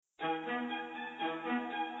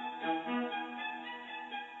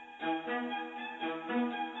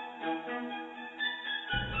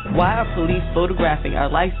Why are police photographing our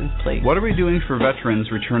license plates? What are we doing for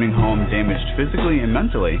veterans returning home damaged physically and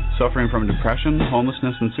mentally, suffering from depression,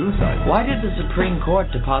 homelessness, and suicide? Why did the Supreme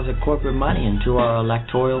Court deposit corporate money into our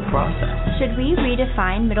electoral process? Should we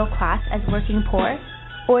redefine middle class as working poor?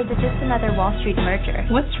 Or is it just another Wall Street merger?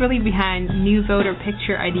 What's really behind new voter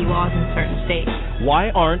picture ID laws in certain states?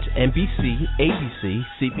 Why aren't NBC, ABC,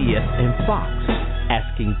 CBS, and Fox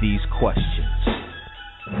asking these questions?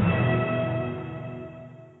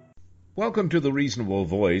 Welcome to the Reasonable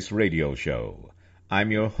Voice radio show.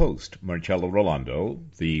 I'm your host, Marcello Rolando,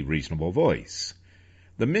 the Reasonable Voice.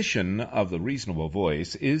 The mission of the Reasonable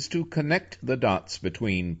Voice is to connect the dots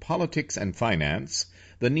between politics and finance,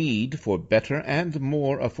 the need for better and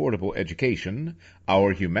more affordable education,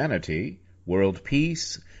 our humanity, world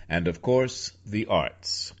peace, and, of course, the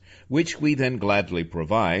arts, which we then gladly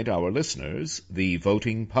provide our listeners, the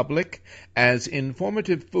voting public, as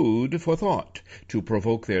informative food for thought to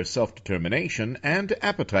provoke their self-determination and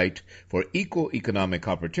appetite for equal economic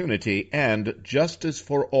opportunity and justice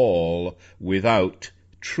for all without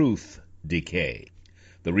truth decay.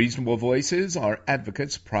 The Reasonable Voices are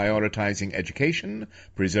advocates prioritizing education,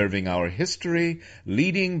 preserving our history,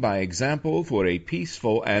 leading by example for a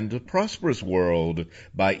peaceful and prosperous world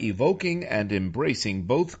by evoking and embracing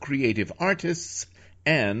both creative artists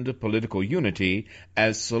and political unity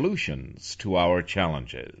as solutions to our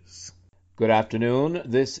challenges. Good afternoon.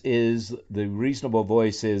 This is the Reasonable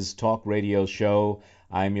Voices talk radio show.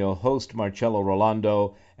 I'm your host, Marcello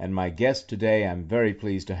Rolando, and my guest today I'm very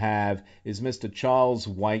pleased to have is Mr. Charles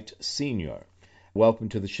White, Sr. Welcome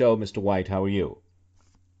to the show, Mr. White. How are you?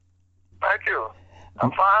 Thank you.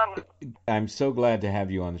 I'm fine. I'm so glad to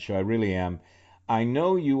have you on the show. I really am. I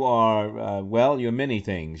know you are, you're many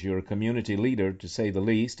things. You're a community leader, to say the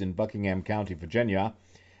least, in Buckingham County, Virginia.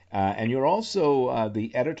 And you're also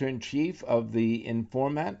the editor-in-chief of the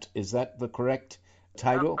Informant. Is that the correct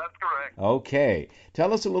title? That's correct. Okay.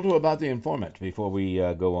 Tell us a little about the Informant before we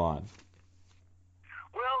go on.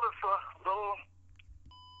 Well, it's a little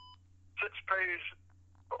 6-page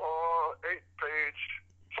or 8-page,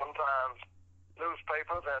 sometimes,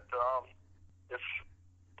 newspaper that is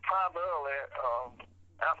primarily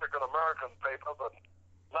African-American paper, but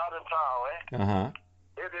not entirely. Uh-huh.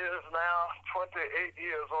 It is now 28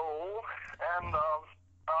 years old, and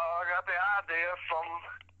I got the idea from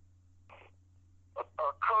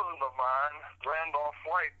a cousin of mine, Randolph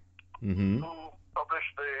White, who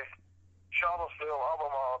published the Charlottesville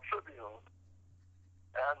Albemarle Tribune.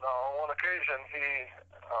 And on one occasion,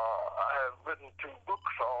 I had written 2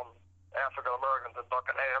 books on African Americans in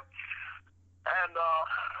Buckingham, and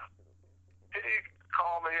he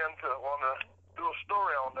called me in to want to do a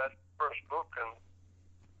story on that first book, and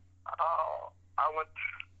I went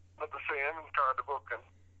to see him and carried the book, and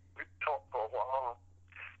we talked for a while.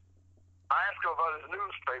 I asked him about his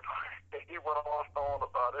newspaper, and he went on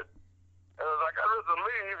about it. And as I got ready to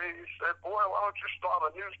leave, he said, "Boy, why don't you start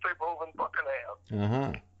a newspaper over in Buckingham?"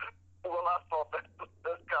 Uh-huh. Well, I thought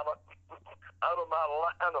that's kind of out of my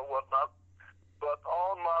line or whatnot. But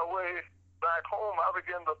on my way back home, I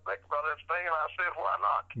began to think about this thing, and I said, "Why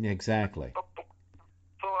not?" Exactly.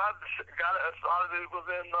 So I got it started. It was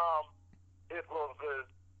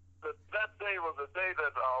that day was the day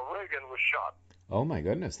that Reagan was shot. Oh, my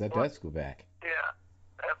goodness. That does go back. Yeah.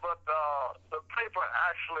 But the paper,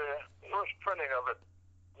 actually, first printing of it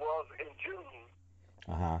was in June.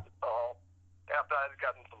 Uh-huh. After I had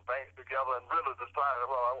gotten some things together and really decided,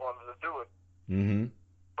 well, I wanted to do it. Mm-hmm.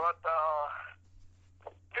 But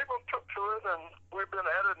people took to it, and we've been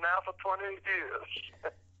at it now for 28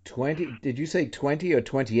 years. 20? Did you say 20 or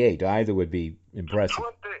 28? Either would be impressive.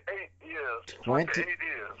 28 years. 28 years.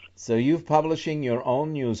 So you've publishing your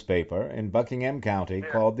own newspaper in Buckingham County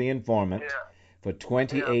called The Informant for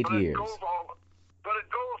 28 years. But it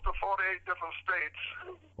goes to 48 different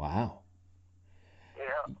states. Wow.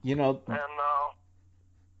 Yeah. You know... And,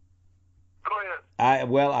 go ahead.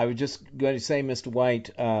 I was just going to say, Mr.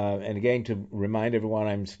 White, and again to remind everyone,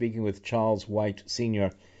 I'm speaking with Charles White,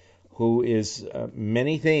 Sr., who is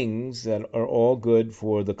many things that are all good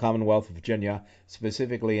for the Commonwealth of Virginia,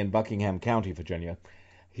 specifically in Buckingham County, Virginia.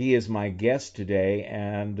 He is my guest today,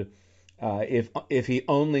 and if he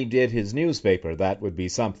only did his newspaper, that would be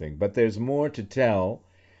something. But there's more to tell.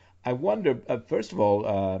 I wonder, first of all,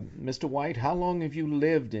 Mr. White, how long have you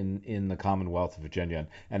lived in the Commonwealth of Virginia,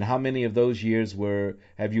 and how many of those years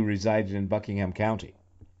have you resided in Buckingham County?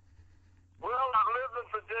 Well, I've lived in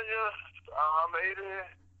Virginia. I'm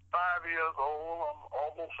 85 years old. I'm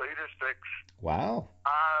almost 86. Wow.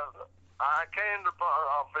 I came to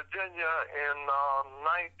Virginia in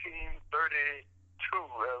 1932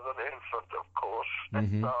 as an infant, of course. course.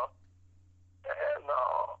 Mm-hmm.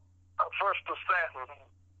 First to Stanton,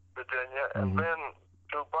 Virginia, and then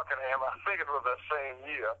to Buckingham. I think it was that same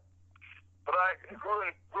year. But I grew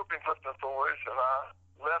up in Clifton Forest, and I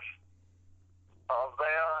left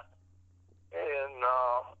there in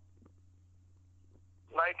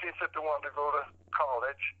 1951 to go to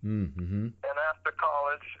college. Mm-hmm. And after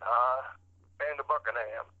college, I came to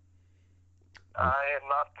Buckingham. I had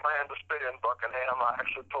not planned to stay in Buckingham. I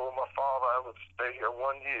actually told my father I would stay here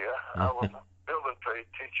 1 year. I was a building trade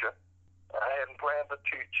teacher. I hadn't planned to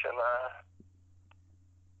teach, and I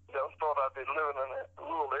just thought I'd be living in a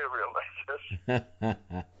rural area like this.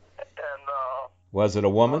 And was it a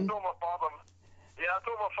woman? I told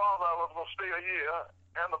my father I was going to stay a year,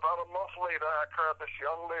 and about a month later, I carried this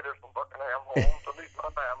young lady from Buckingham home to meet my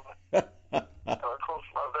family. And of course,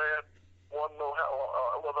 my dad wanted to know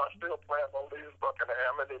whether I still planned on leaving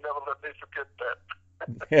Buckingham, and he never let me forget that.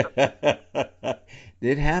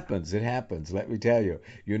 It happens, let me tell you.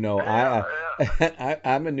 You know,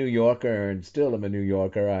 I'm a New Yorker and still am a New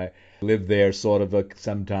Yorker. I live there sort of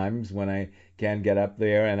sometimes when I can get up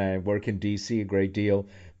there, and I work in D.C. a great deal.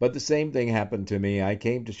 But the same thing happened to me. I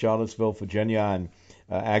came to Charlottesville, Virginia, and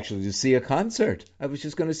actually to see a concert. I was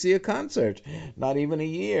just going to see a concert, not even a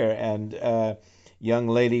year. And young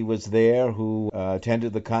lady was there who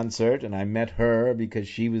attended the concert, and I met her because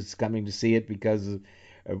she was coming to see it because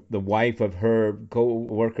the wife of her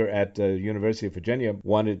co-worker at University of Virginia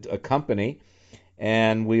wanted a company,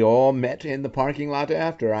 and we all met in the parking lot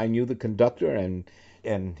after. I knew the conductor,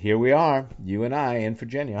 and here we are, you and I in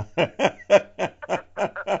Virginia.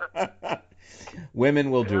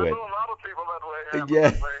 Women will do it. I know a lot of people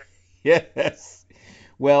that way. Yes.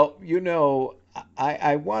 Well, you know,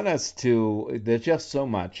 I want us to. There's just so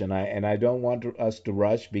much, and I don't want us to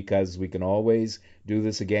rush because we can always do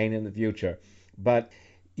this again in the future. But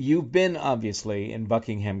you've been obviously in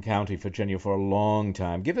Buckingham County, Virginia, for a long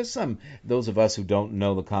time. Give us those of us who don't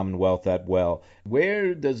know the Commonwealth that well.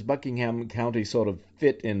 Where does Buckingham County sort of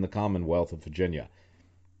fit in the Commonwealth of Virginia?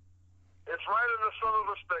 It's right in the center of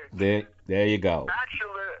the state. There you go. Actually,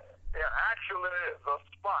 the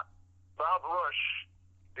spot, Mount Rush,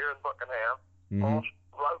 here in Buckingham, on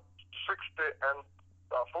Route 60 and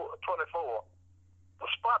 24, the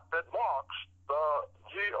spot that marks the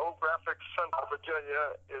geographic center of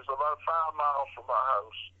Virginia is about 5 miles from my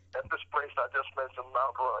house. At this place I just mentioned,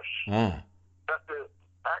 Mount Rush. That's the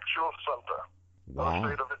actual center of the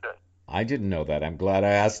state of Virginia. I didn't know that. I'm glad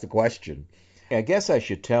I asked the question. I guess I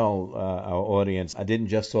should tell our audience I didn't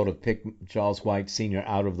just sort of pick Charles White Sr.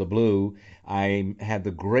 out of the blue. I had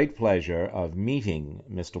the great pleasure of meeting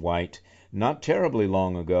Mr. White not terribly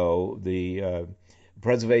long ago. The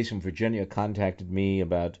Preservation Virginia contacted me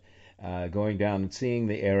about going down and seeing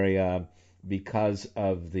the area because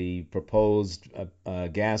of the proposed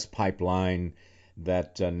gas pipeline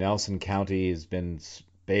that Nelson County has been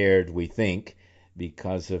spared, we think,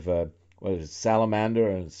 because of salamander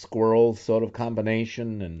and squirrel sort of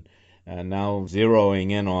combination, and now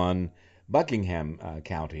zeroing in on Buckingham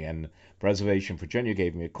County. And Preservation Virginia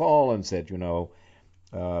gave me a call and said,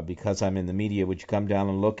 because I'm in the media, would you come down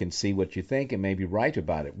and look and see what you think and maybe write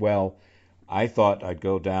about it? Well, I thought I'd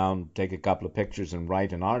go down, take a couple of pictures, and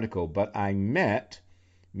write an article, but I met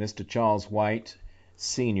Mr. Charles White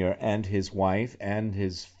Sr. and his wife and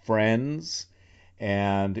his friends,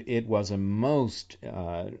 and it was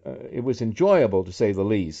it was enjoyable to say the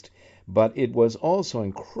least, but it was also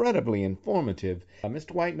incredibly informative.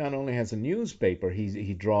 Mr. White not only has a newspaper,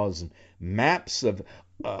 he draws maps of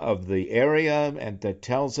the area, and that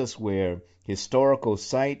tells us where historical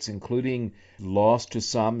sites, including lost to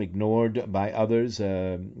some, ignored by others,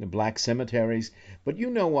 black cemeteries. But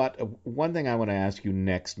you know what? One thing I want to ask you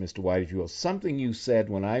next, Mr. White, if you will, something you said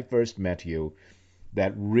when I first met you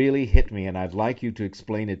that really hit me, and I'd like you to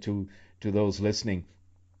explain it to those listening.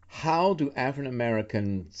 How do African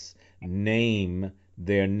Americans name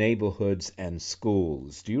their neighborhoods and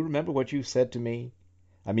schools? Do you remember what you said to me?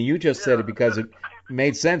 I mean, you just said it because it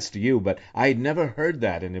made sense to you, but I had never heard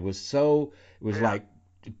that, and it was like,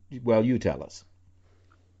 well, you tell us.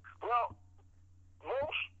 Well,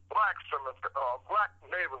 most black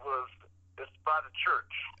neighborhoods is by the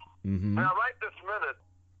church. Mm-hmm. Now, right this minute,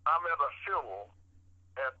 I'm at a funeral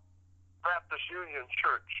at Baptist Union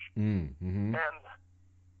Church, and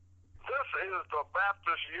this is the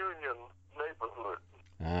Baptist Union neighborhood.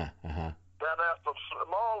 Then there's some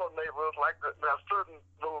smaller neighborhoods, like there's certain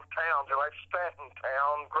little towns, like Stanton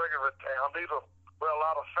Town, Gregory Town. These are where a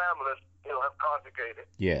lot of families, have congregated.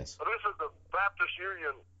 Yes. So this is the Baptist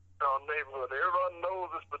Union neighborhood. Everyone knows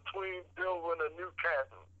it's between Dillwyn and New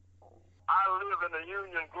Canton. I live in the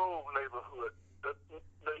Union Grove neighborhood,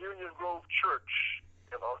 the Union Grove Church,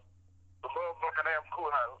 you know, above Buckingham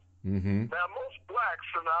Courthouse. Mm-hmm. Now, most blacks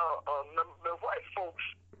and the white folks,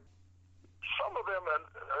 some of them,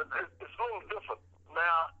 it's a little different.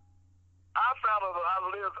 Now, I found out that I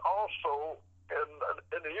lived also in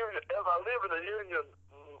the Union, as I live in the Union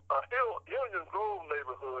Grove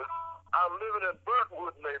neighborhood, I'm living in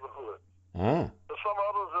Birdwood neighborhood. Ah. And some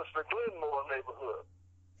others, it's the Glenmore neighborhood.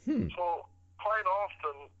 So, quite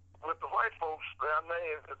often, with the white folks, their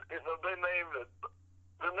names, they name it,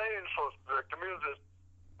 the names for the communities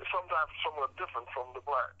is sometimes somewhat different from the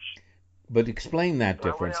blacks. But explain that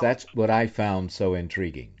difference. That's what I found so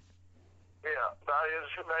intriguing. Yeah, now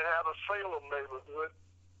you may have a Salem neighborhood,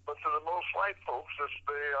 but to the most white folks, it's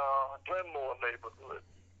the Glenmore neighborhood.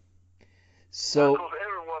 So, because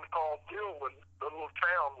everyone called Dillwyn, the little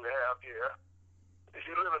town we have here. If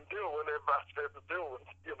you live in Dillwyn, everybody says the Dillwyn,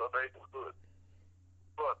 neighborhood.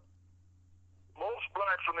 But most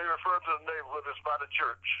blacks, when they refer to the neighborhood, it's by the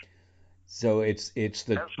church. So it's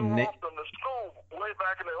the... And so often the school, way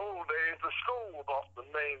back in the old days, the school was often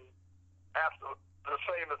named after the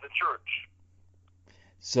same as the church.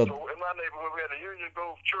 So in my neighborhood, we had a Union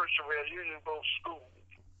Grove Church and we had Union Grove School.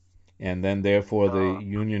 And then, therefore, the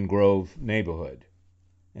Union Grove neighborhood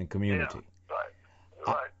and community. Yeah,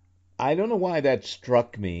 right. I don't know why that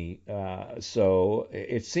struck me. So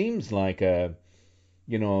it seems like a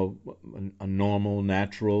normal,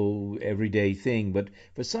 natural, everyday thing. But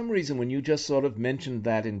for some reason, when you just sort of mentioned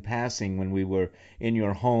that in passing when we were in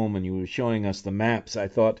your home and you were showing us the maps, I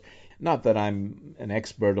thought, not that I'm an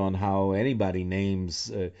expert on how anybody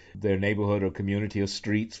names their neighborhood or community or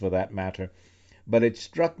streets for that matter, but it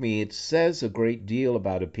struck me it says a great deal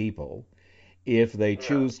about a people if they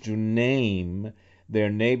choose to name their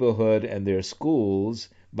neighborhood and their schools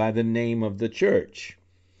by the name of the church.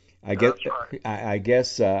 I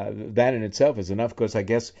guess that in itself is enough, because I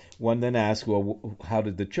guess one then asks, well, how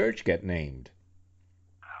did the church get named?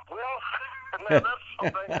 Well, now that's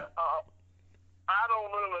something that I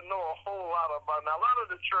don't really know a whole lot about. Now, a lot of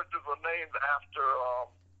the churches were named after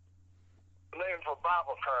named for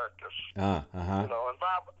Bible characters. And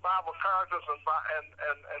Bible characters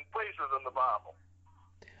and places in the Bible.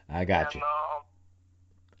 I got you.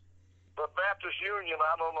 The Baptist Union,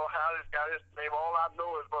 I don't know how it got its name. All I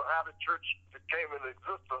know is about how the church came into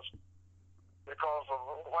existence because of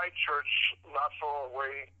a white church not far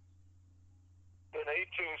away in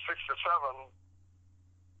 1867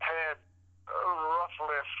 had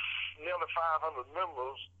roughly nearly 500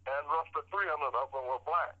 members, and roughly 300 of them were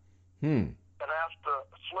black. And after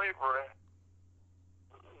slavery,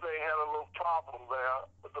 they had a little problem there.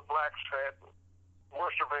 The blacks had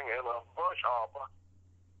worshiping in a brush arbor,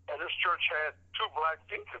 and this church had two black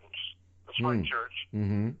deacons, this white church.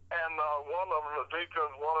 And one of them, the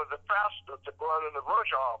deacons, wanted the pastor to go out in the brush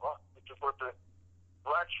arbor, which is what the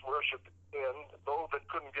blacks worshiped in, those that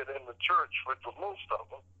couldn't get in the church, which was most of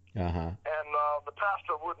them. And the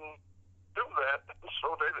pastor wouldn't do that,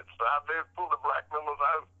 so they decided they'd pull the black members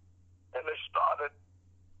out, and they started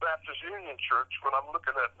Baptist Union Church, what I'm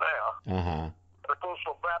looking at now. And of course,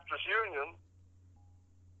 from Baptist Union,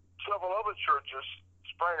 several other churches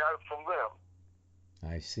sprang out from them.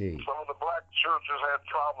 I see. Some of the black churches had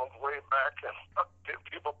problems way back, and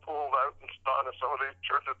people pulled out and started some of these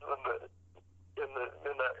churches in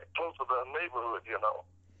the close to the neighborhood,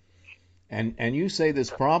 And you say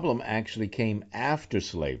this problem actually came after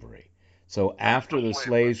slavery. So after the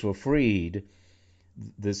slaves were freed,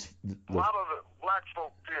 a lot of the black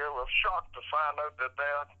folk here were shocked to find out that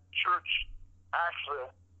their church actually,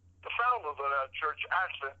 the founders of that church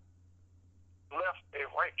actually left a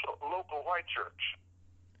local white church.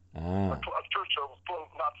 A church that was close,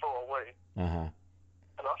 not far away. And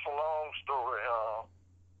that's a long story.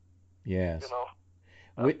 Yes.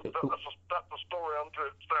 That's a story unto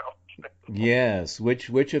itself. Yes,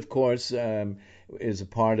 which of course is a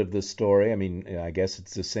part of the story. I mean, I guess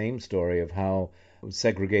it's the same story of how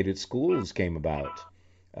segregated schools came about.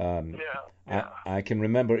 I can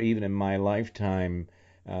remember even in my lifetime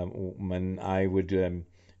when I would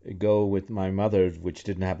go with my mother, which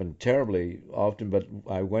didn't happen terribly often, but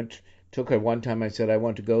took her one time. I said, I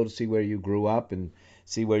want to go to see where you grew up and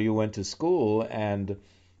see where you went to school, and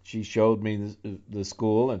she showed me the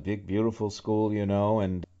school, a big, beautiful school,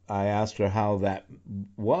 and I asked her how that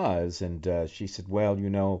was, and she said, well,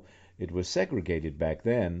 it was segregated back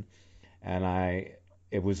then, and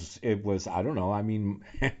it was, I don't know, I mean,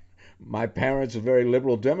 my parents are very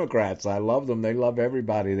liberal Democrats. I love them. They love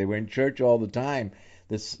everybody. They were in church all the time.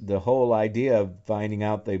 The whole idea of finding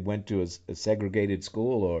out they went to a segregated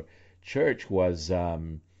school or church was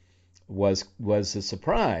was a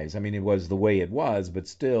surprise. I mean, it was the way it was, but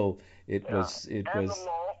still, it was. The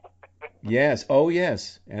law. Yes. Oh,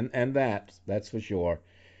 yes. And that's for sure.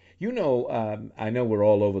 You know, I know we're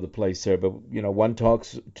all over the place, sir, but you know, one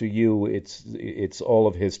talks to you. It's all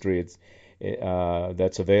of history. It's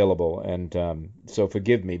that's available, and so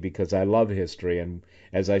forgive me because I love history. And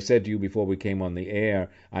as I said to you before we came on the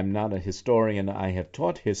air, I'm not a historian. I have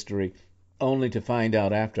taught history, only to find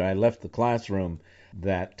out after I left the classroom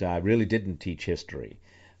that I really didn't teach history.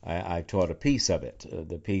 I taught a piece of it,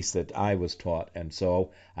 the piece that I was taught, and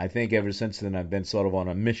so I think ever since then I've been sort of on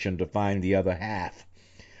a mission to find the other half.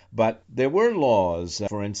 But there were laws,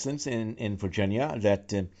 for instance, in Virginia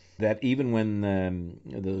that even when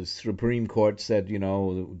the Supreme Court said, you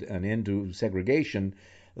know, an end to segregation,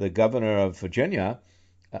 the governor of Virginia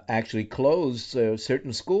actually closed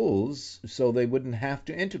certain schools so they wouldn't have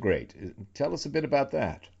to integrate. Tell us a bit about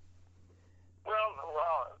that. Well,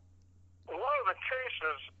 one of the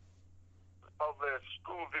cases of the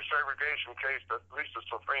school desegregation case that reached the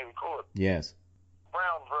Supreme Court, yes,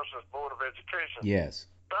 Brown versus Board of Education. Yes.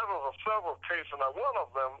 That was a several cases. Now, one of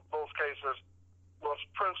them, those cases, was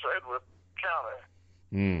Prince Edward County,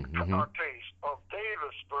 our case of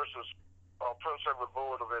Davis versus Prince Edward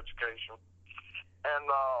Board of Education. And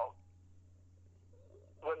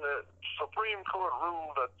when the Supreme Court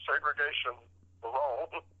ruled that segregation was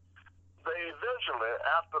wrong, they eventually,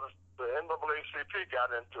 after the NAACP got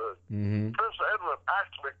into it, Prince Edward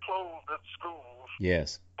actually closed its schools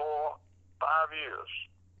for 5 years.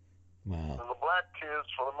 Wow. And the black kids,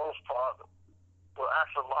 for the most part, were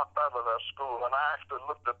actually locked out of their school. And I actually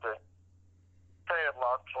looked at the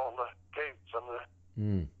padlocks on the gates and the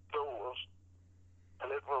doors. And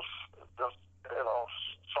it was just, you know,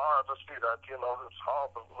 sorry to see that. You know, it's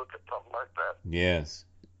hard to look at something like that. Yes.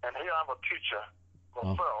 And here I'm a teacher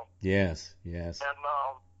myself. Yes. And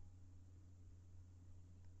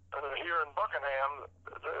here in Buckingham,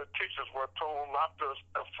 the teachers were told not to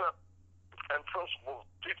accept, and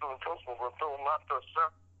teachers and principals were told not to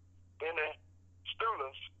accept any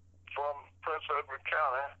students from Prince Edward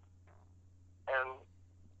County, and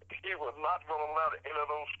he was not going to let any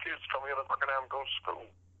of those kids come into Buckingham and go to school.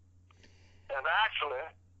 And actually,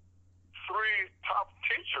 3 top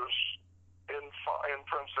teachers in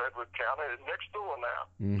Prince Edward County next door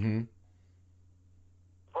now.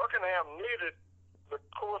 Buckingham needed the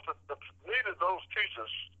course that needed those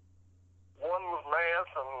teachers. One was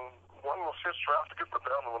math and one was history. I forget what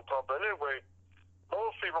the other one taught. But anyway,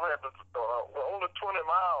 those people were only 20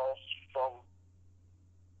 miles from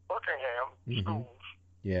Buckingham schools.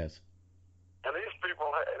 Yes. And these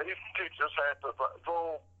teachers had to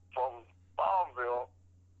go from Farmville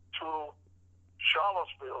to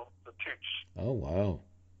Charlottesville to teach. Oh, wow.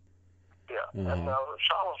 Yeah. And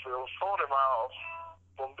Charlottesville is 40 miles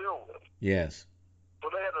from Billwood. Yes. So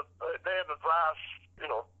they had to drive, 50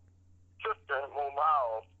 more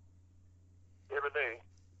miles every day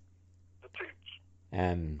to teach.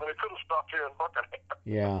 And they could have stopped here in Buckingham.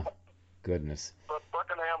 Yeah. Goodness. But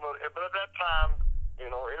Buckingham, but at that time,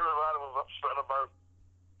 everybody was upset about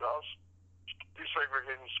us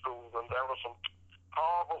desegregating schools, and there were some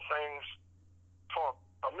horrible things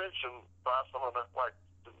mentioned by some of the white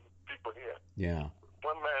people here. Yeah.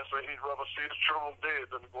 One man said he'd rather see his children dead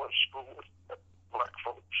than go to school with black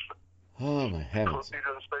folks. Oh, my heavens. He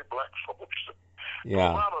didn't say black folks.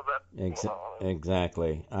 Yeah. A lot of that.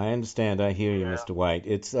 Exactly. I understand. I hear you, Mr. White.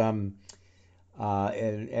 It's every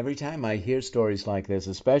time I hear stories like this,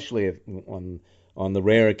 especially if on the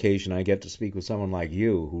rare occasion I get to speak with someone like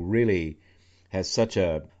you who really has such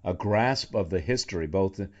a grasp of the history,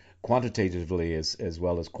 both quantitatively as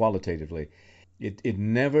well as qualitatively, it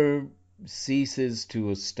never ceases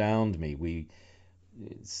to astound me.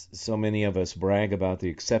 So many of us brag about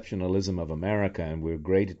the exceptionalism of America, and we're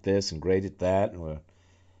great at this and great at that,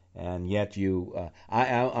 and yet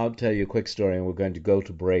I'll tell you a quick story, and we're going to go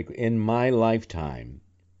to break. In my lifetime,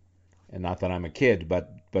 and not that I'm a kid,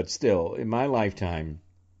 but still, in my lifetime,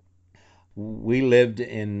 we lived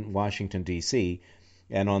in Washington, D.C.,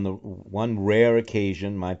 and on the one rare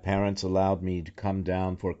occasion, my parents allowed me to come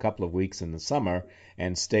down for a couple of weeks in the summer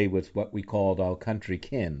and stay with what we called our country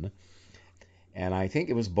kin. And I think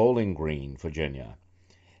it was Bowling Green, Virginia.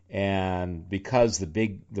 And because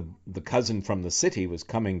the cousin from the city was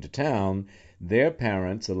coming to town, their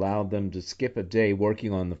parents allowed them to skip a day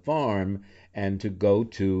working on the farm and to go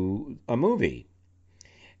to a movie.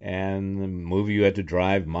 And the movie, you had to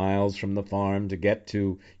drive miles from the farm to get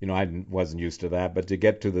to, I wasn't used to that, but to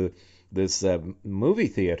get to this movie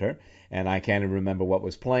theater. And I can't even remember what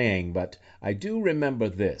was playing, but I do remember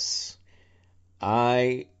this.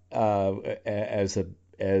 I, as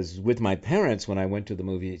as with my parents when I went to the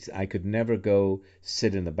movies, I could never go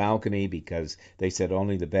sit in the balcony because they said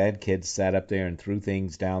only the bad kids sat up there and threw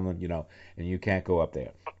things down, and you can't go up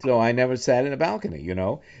there. So I never sat in a balcony,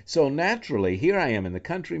 So naturally, here I am in the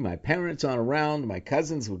country, my parents aren't around, my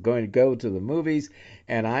cousins were going to go to the movies,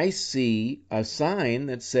 and I see a sign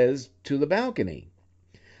that says to the balcony.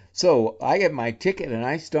 So I get my ticket and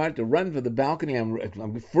I start to run for the balcony.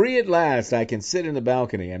 I'm free at last. I can sit in the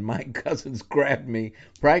balcony. And my cousins grabbed me,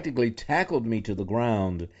 practically tackled me to the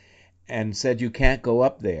ground, and said, "You can't go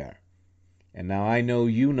up there." And now I know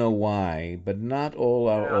you know why, but not all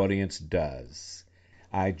our audience does.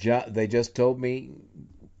 They just told me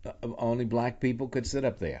only black people could sit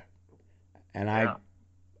up there. And I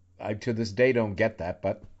to this day don't get that.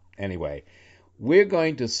 But anyway, we're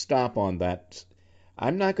going to stop on that.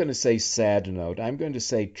 I'm not going to say sad note. I'm going to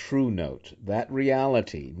say true note. That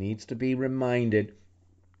reality needs to be reminded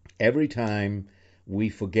every time we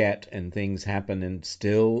forget and things happen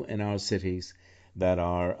still in our cities that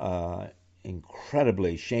are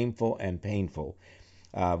incredibly shameful and painful.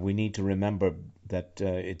 We need to remember that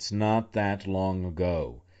it's not that long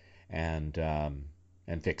ago and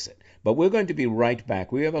fix it. But we're going to be right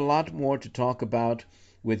back. We have a lot more to talk about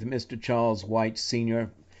with Mr. Charles White, Sr.,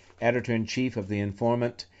 Editor-in-Chief of the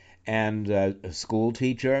Informant, and a school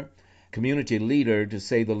teacher, community leader, to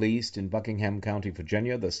say the least, in Buckingham County,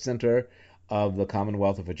 Virginia, the center of the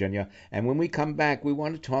Commonwealth of Virginia. And when we come back, we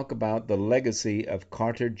want to talk about the legacy of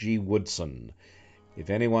Carter G. Woodson.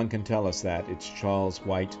 If anyone can tell us that, it's Charles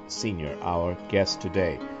White, Sr., our guest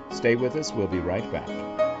today. Stay with us. We'll be right back.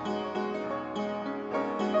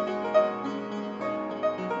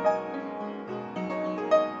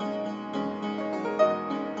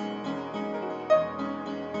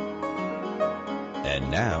 And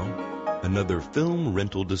now, another film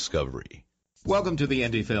rental discovery. Welcome to the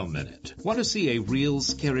Indie Film Minute. Want to see a real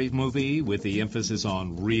scary movie with the emphasis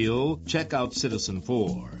on real? Check out Citizen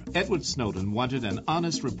 4. Edward Snowden wanted an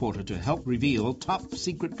honest reporter to help reveal top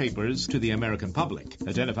secret papers to the American public.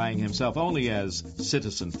 Identifying himself only as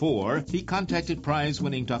Citizen 4, he contacted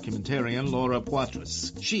prize-winning documentarian Laura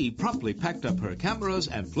Poitras. She promptly packed up her cameras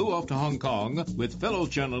and flew off to Hong Kong with fellow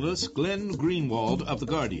journalist Glenn Greenwald of The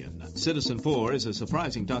Guardian. Citizen 4 is a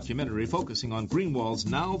surprising documentary focusing on Greenwald's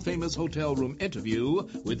now famous hotel room interview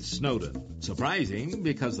with Snowden. Surprising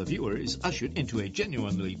because the viewer is ushered into a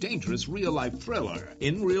genuinely dangerous real-life thriller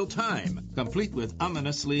in real time, complete with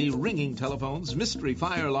ominously ringing telephones, mystery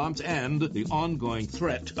fire alarms, and the ongoing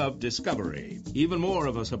threat of discovery. Even more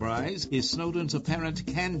of a surprise is Snowden's apparent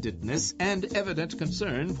candidness and evident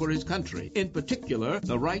concern for his country, in particular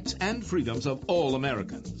the rights and freedoms of all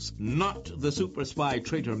Americans. Not the super spy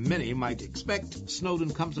traitor many might expect,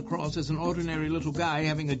 Snowden comes across as an ordinary little guy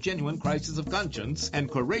having a genuine crisis of conscience and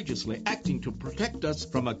courageously acting to protect us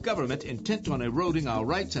from a government intent on eroding our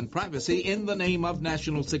rights and privacy in the name of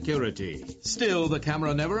national security. Still, the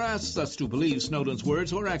camera never asks us to believe Snowden's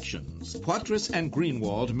words or actions. Poitras and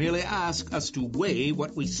Greenwald merely ask us to weigh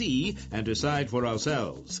what we see and decide for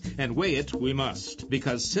ourselves. And weigh it we must,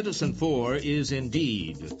 because Citizen 4 is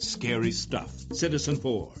indeed scary stuff. Citizen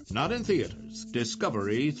 4, not in theaters.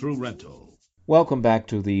 Discovery through rental. Welcome back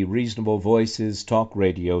to the Reasonable Voices Talk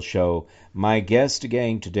Radio Show. My guest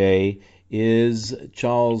again today is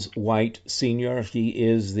Charles White, Sr. He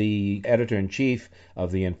is the editor-in-chief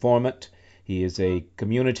of The Informant. He is a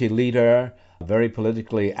community leader, very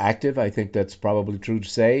politically active, I think that's probably true to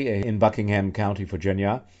say, in Buckingham County,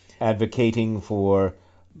 Virginia, advocating for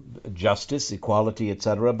justice, equality,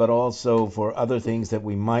 etc., but also for other things that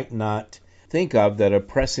we might not think of that are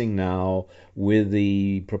pressing now with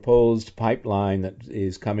the proposed pipeline that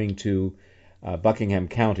is coming to Buckingham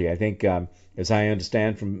County. I think, as I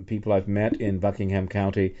understand from people I've met in Buckingham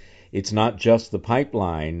County, it's not just the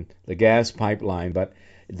pipeline, the gas pipeline, but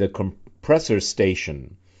the compressor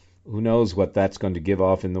station. Who knows what that's going to give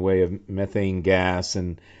off in the way of methane gas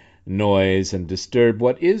and noise and disturb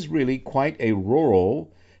what is really quite a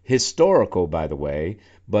rural, historical, by the way,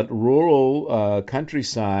 but rural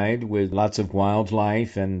countryside with lots of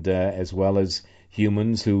wildlife and as well as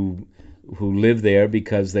humans who live there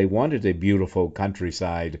because they wanted a beautiful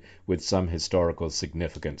countryside with some historical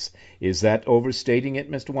significance. Is that overstating it,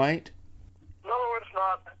 Mr. White? No, it's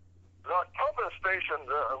not. The pumping station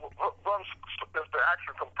runs is the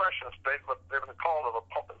actual compression station, but they've been calling it a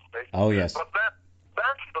pumping station. Oh, yes. But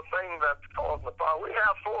that's the thing that's causing the problem. We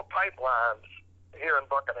have 4 pipelines here in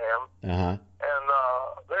Buckingham, and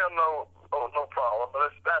they're no problem. But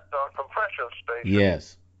it's that compression station.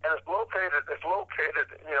 Yes. And it's located,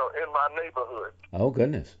 in my neighborhood. Oh,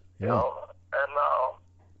 goodness. Yeah. And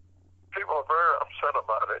people are very upset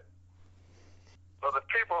about it. But the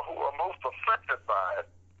people who are most affected by it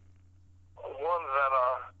are ones that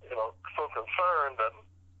are, so concerned and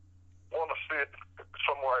want to see it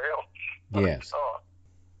somewhere else. Yes.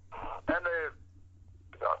 And they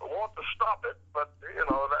want to stop it, but,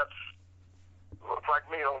 that's, looks like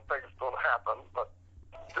me, don't think it's going to happen. But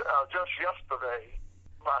just yesterday,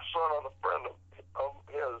 my son and a friend of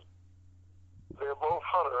his, they're both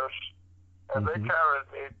hunters, and they carried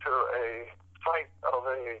me to a site of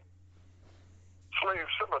a slave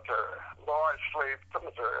cemetery, large slave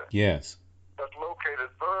cemetery. Yes. That's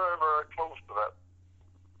located very, very close to that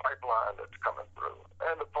pipeline that's coming through,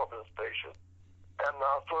 and the pumping station. And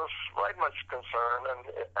so it's right much concern, and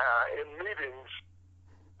in meetings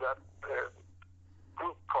that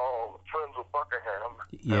group called Friends of Buckingham,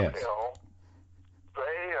 yes.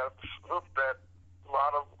 They have looked at a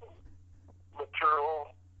lot of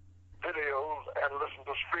material, videos, and listened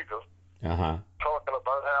to speakers talking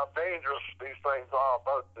about how dangerous these things are,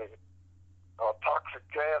 about the toxic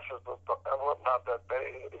gases and whatnot that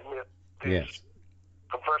they emit. These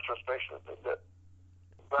compressor stations emit.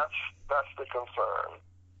 That's the concern.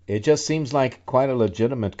 It just seems like quite a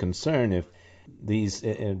legitimate concern if these,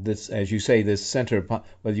 this, as you say, this center,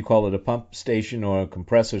 whether you call it a pump station or a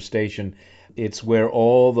compressor station, it's where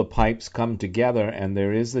all the pipes come together, and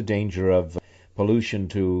there is the danger of pollution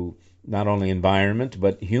to not only environment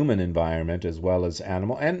but human environment as well as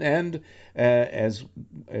animal, and as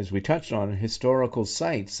we touched on, historical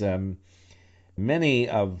sites. Many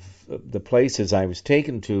of the places I was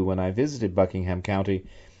taken to when I visited Buckingham County,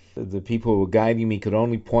 the people who were guiding me could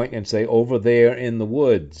only point and say, over there in the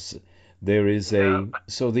woods. There is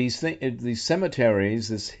so these cemeteries,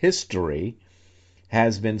 this history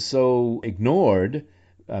has been so ignored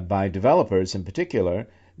by developers in particular.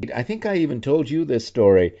 I think I even told you this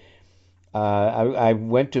story. I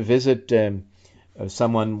went to visit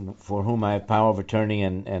someone for whom I have power of attorney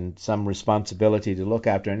and some responsibility to look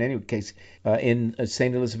after, in any case, in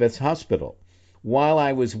St. Elizabeth's Hospital. While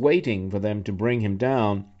I was waiting for them to bring him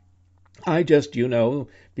down, I just,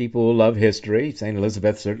 people who love history, St.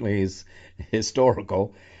 Elizabeth certainly is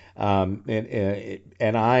historical, and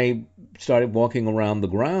I started walking around the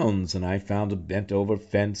grounds, and I found a bent-over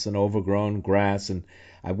fence and overgrown grass, and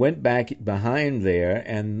I went back behind there,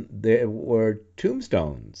 and there were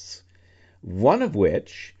tombstones, one of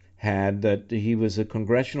which had that he was a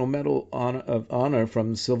Congressional Medal of Honor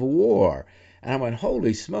from the Civil War. And I went,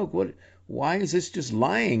 holy smoke, why is this just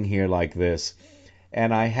lying here like this?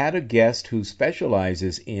 And I had a guest who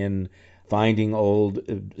specializes in finding old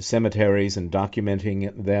cemeteries and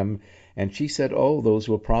documenting them, and she said, those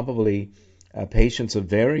were probably patients of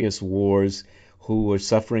various wars who were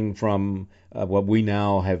suffering from what we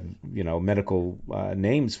now have, medical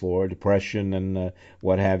names for, depression and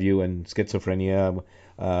what have you, and schizophrenia.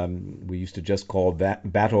 We used to just call that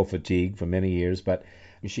battle fatigue for many years. But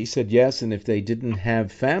she said yes, and if they didn't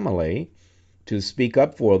have family to speak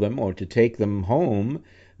up for them or to take them home,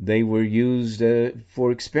 they were used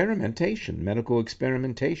for experimentation, medical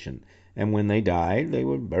experimentation. And when they died, they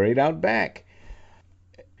were buried out back.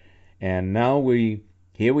 And now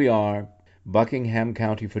here we are, Buckingham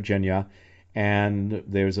County, Virginia, and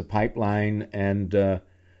there's a pipeline and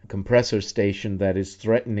compressor station that is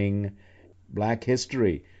threatening black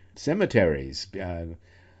history, cemeteries.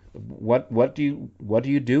 What do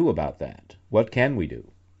you do about that? What can we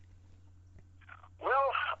do?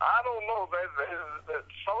 Well, I don't know.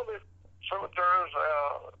 Some of the cemeteries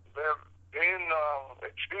they're being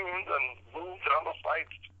exhumed and moved to other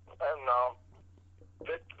sites, and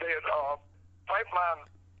the pipeline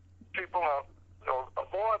people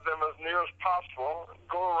avoid them as near as possible,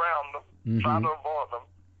 go around them, try to avoid them.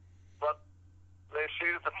 But they see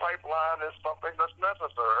that the pipeline is something that's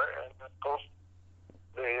necessary, and of course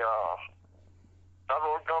the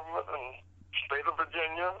federal government and state of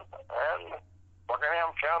Virginia and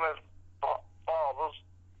Buckingham County fathers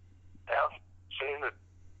have seen it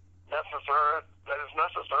necessary, that it's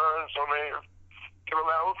necessary, and so they give them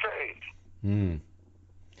that okay.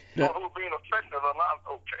 Who are being affected are not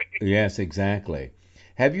okay. Yes, exactly.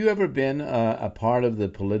 Have you ever been a part of the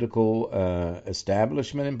political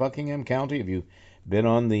establishment in Buckingham County? Have you been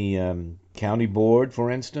on the county board,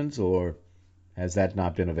 for instance, or has that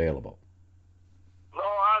not been available? No,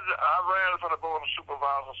 I ran for the board of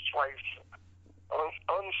supervisors twice,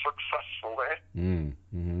 unsuccessfully.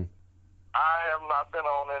 I have not been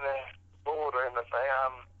on any board or anything.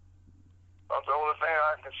 That's the only thing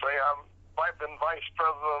I can say. I've been vice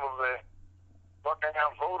president of the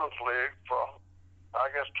Buckingham Voters League for, I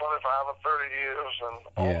guess, 25 or 30 years, and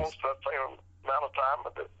almost that same amount of time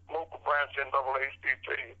at the local branch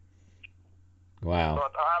NAACP. Wow.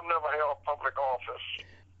 But I've never held public office,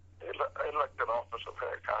 elected office of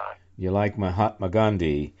that kind. You like Mahatma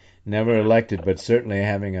Gandhi, never elected, but certainly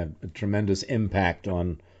having a tremendous impact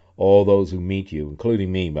on all those who meet you,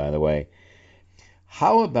 including me, by the way.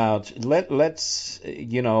 How about, let's,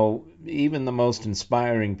 even the most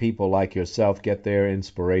inspiring people like yourself get their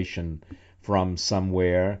inspiration from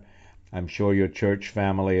somewhere. I'm sure your church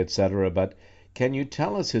family, etc. But can you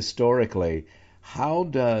tell us historically, how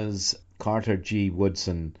does Carter G.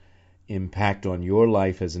 Woodson impact on your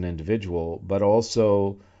life as an individual, but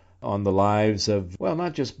also on the lives of, well,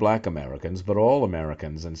 not just black Americans, but all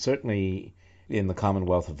Americans, and certainly in the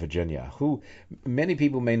Commonwealth of Virginia, who many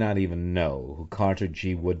people may not even know who Carter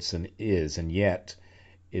G. Woodson is, and yet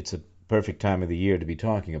it's a perfect time of the year to be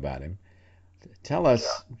talking about him. Tell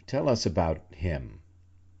us about him.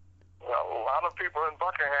 Well, a lot of people in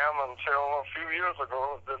Buckingham until a few years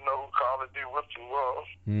ago didn't know who Carter G. Woodson was.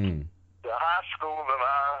 The high school that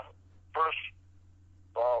I first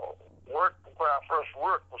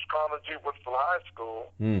worked was Carter G. Woodson High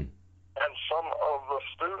School. And some of the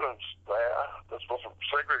students there, this was a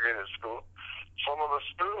segregated school, some of the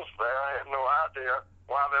students there had no idea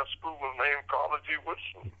why their school was named Carter G.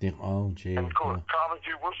 Woodson. Oh, gee. And Carter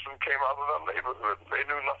G. Woodson came out of their neighborhood. They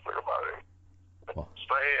knew nothing about him. Well,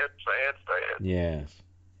 Sad. yes.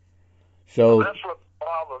 So that's what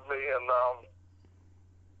bothered me, and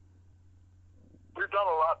we've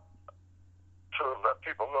done a lot to let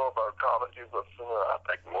people know about Carter G. Woodson. I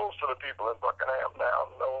think most of the people in Buckingham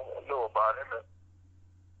now know about him.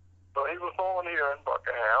 So he was born here in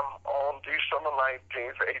Buckingham on December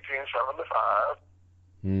 19th, 1875.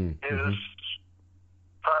 His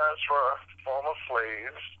parents were former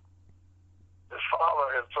slaves. His father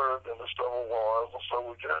had served in the Civil War as a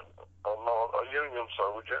soldier, a Union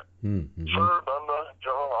soldier. Served under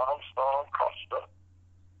General Armstrong Custer.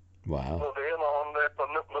 Wow. So then on their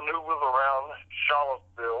maneuvers around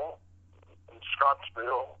Charlottesville and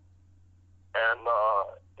Scottsville, and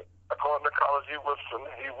according to Carter G. Woodson,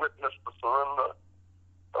 he witnessed the surrender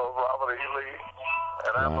of Robert E. Lee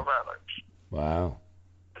and Appomattox. Wow.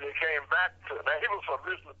 And he came back now he was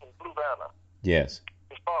originally from Blue Banner. Yes.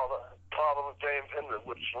 His father was James Henry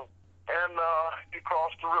Woodson. And he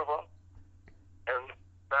crossed the river and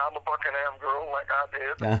found a Buckingham girl like I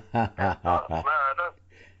did. And married her.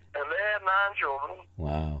 And they had 9 children.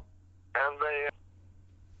 Wow. And they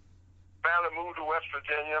finally moved to West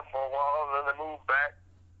Virginia for a while, and then they moved back.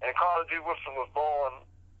 And Carter G. Woodson was born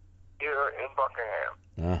here in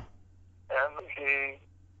Buckingham. And he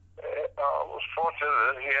was fortunate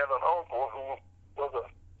that he had an uncle who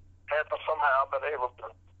had somehow been able to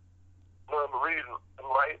learn to read and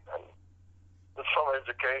write and with some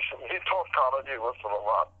education. He taught Carter G. Woodson a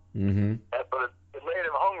lot. But it made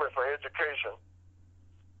him hungry for education.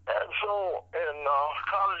 And so,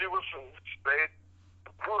 Carter G. Woodson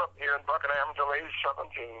grew up here in Buckingham until age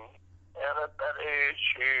 17. And at that age,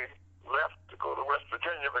 he left to go to West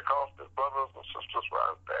Virginia because his brothers and sisters were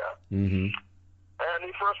out there. And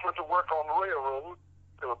he first went to work on the railroad.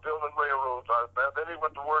 They were building railroads out there. Then he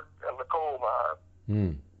went to work in the coal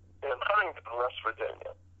mine in Huntington, West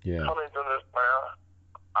Virginia. Yeah. Huntington is where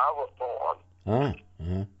I was born.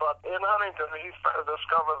 But in Huntington, he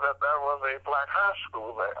discovered that there was a black high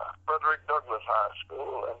school there, Frederick Douglass High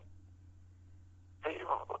School, and he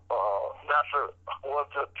naturally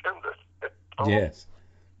wanted to attend it. So yes.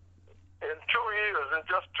 In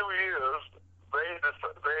just 2 years, they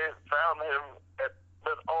found him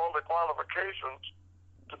met all the qualifications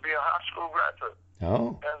to be a high school graduate.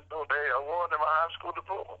 Oh. And so they awarded him a high school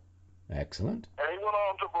diploma. Excellent. And he went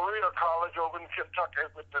on to Berea College over in Kentucky,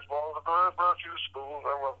 which is one of the very few schools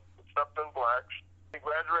that were accepting blacks. He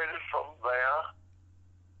graduated from there.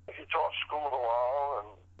 He taught school a while and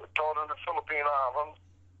taught in the Philippine Islands.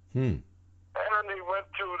 And then he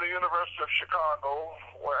went to the University of Chicago,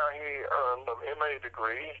 where he earned an MA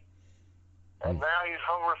degree. And now he's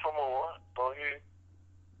hungry for more, so he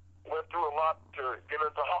went through a lot to get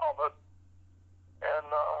into Harvard. And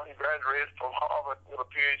he graduated from Harvard with a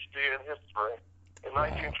PhD in history in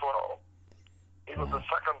 1912. He was the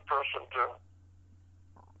second person to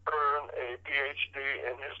earn a PhD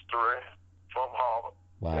in history from Harvard.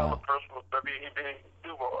 Wow. The other person was W.E.B.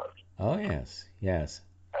 Du Bois. Oh, yes.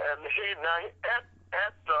 And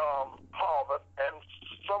at Harvard and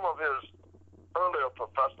some of his earlier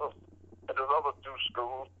professors at his other 2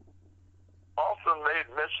 schools often made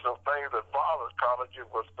mention of things that bothered Carter G.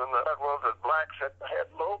 Woodson, and that was that blacks had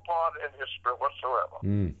no part in history whatsoever.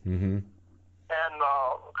 And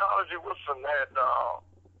Carter G. Woodson had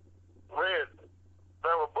read,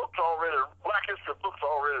 there were books already, black history books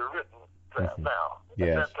already written at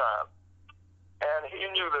that time.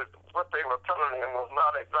 knew that what they were telling him was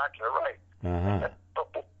not exactly right.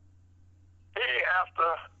 He, after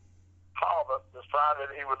Harvard,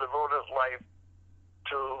 decided he would devote his life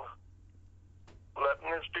to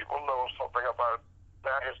letting his people know something about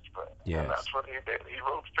their history. Yes. And that's what he did. He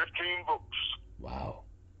wrote 15 books. Wow.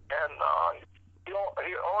 And he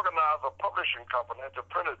organized a publishing company to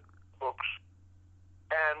print books.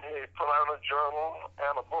 And he put out a journal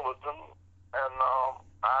and a bulletin. And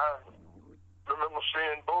I remember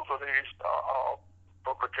seeing both of these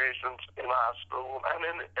publications in high school and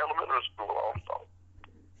in elementary school also.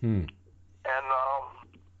 And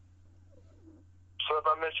so as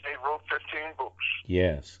I mentioned, he wrote 15 books.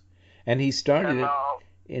 Yes. And he started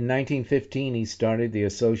in 1915. He started the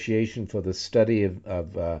Association for the Study of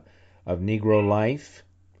Negro Life.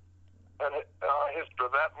 And history.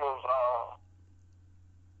 That was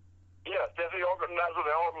he organized the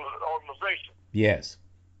organization. Yes.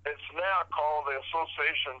 It's now called the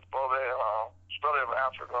Association for the Study of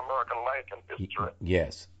African American Life and History.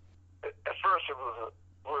 Yes. At first, it was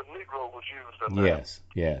the word Negro was used in that.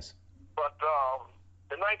 Yes. But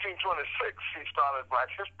in 1926, he started Black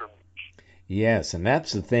History Week. Yes, and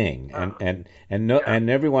that's the thing, and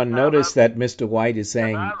everyone noticed that Mr. White is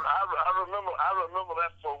saying. I remember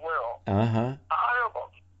that so well.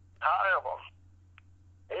 However,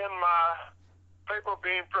 in my paper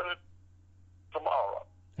being printed tomorrow,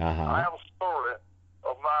 I have a story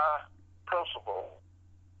of my principal,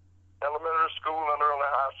 elementary school and early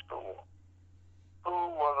high school, who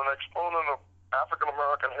was an exponent of African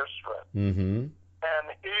American history. And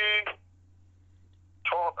he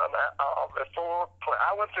taught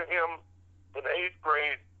I went to him in 8th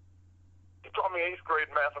grade. He taught me 8th grade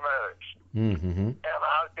mathematics. And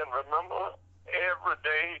I can remember every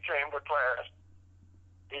day he came to class,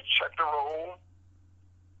 he'd check the roll.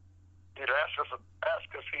 He'd ask us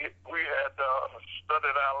if we had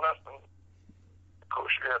studied our lesson. Of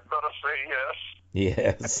course, you had better say yes.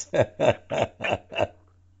 Yes.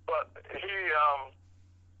 But he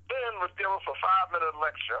then would give us a 5-minute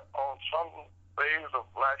lecture on some phase of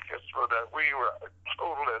Black history that we were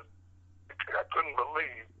totally, I couldn't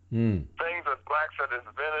believe. Things that blacks had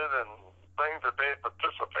invented and things that they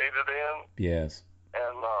participated in. Yes.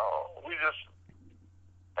 And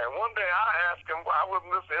and one day I asked him why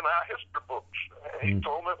wasn't this in our history books, and he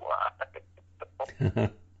told me why.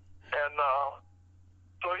 And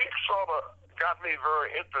so he sort of got me very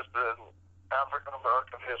interested in African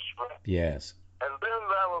American history. Yes. And then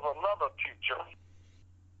there was another teacher.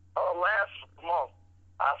 Last month,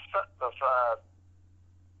 I set aside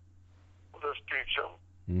this teacher.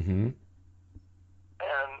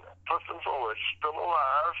 And Clifton Ford is still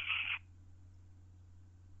alive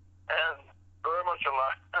and very much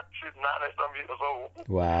alive. She's 90-some years old.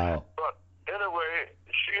 Wow. But anyway,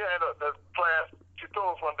 she had the class. She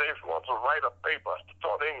told us one day she wants to write a paper. She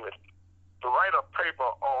taught English. To write a paper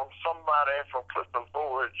on somebody from Clifton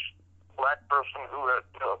Forge, black person who had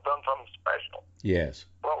done something special. Yes.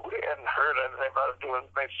 Well, we hadn't heard anything about doing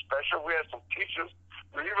anything special. We had some teachers.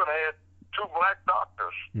 We even had 2 black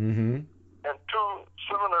doctors and 2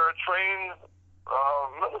 seminary-trained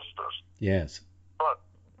ministers. Yes. But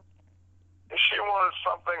she wanted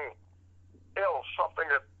something else, something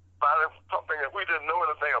that we didn't know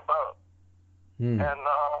anything about. And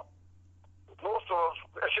most of us,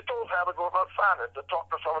 she told us how to go about finding it, to talk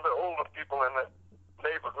to some of the older people in the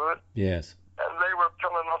neighborhood. Yes. And they were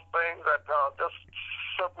telling us things that just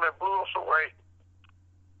simply blew us away.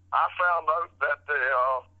 I found out that the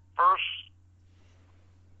first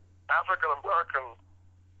African American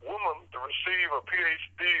woman to receive a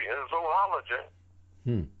PhD in zoology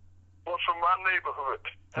was from my neighborhood,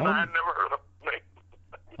 and I had never heard of her name.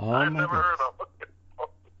 I had never heard of her.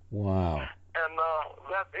 Wow. And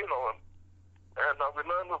that, and we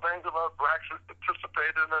learned the things about blacks who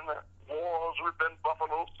participated in the wars. We've been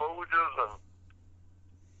Buffalo Soldiers, and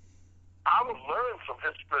I was learning some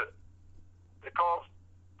history because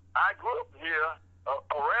I grew up here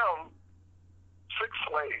around 6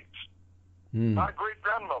 slaves. My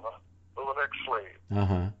great-grandmother was an ex-slave.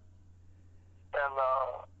 And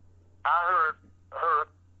I heard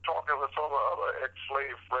her talking with some of the other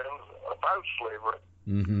ex-slave friends about slavery.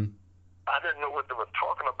 I didn't know what they were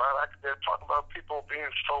talking about. They were talking about people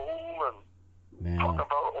being sold and talking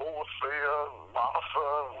about overseer and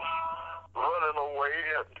master and running away.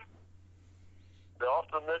 And they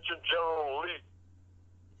often mentioned General Lee.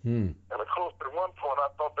 And of course, at one point, I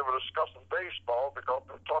thought they were discussing baseball because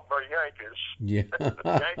they were talking about Yankees. Yeah.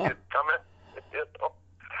 Yankees coming.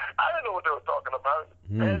 I didn't know what they were talking about.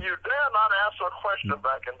 And you dare not answer a question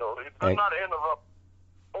back in those days. You dare not interrupt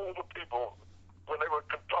older people when they were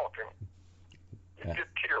talking. You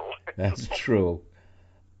get That's true.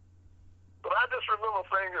 But I just remember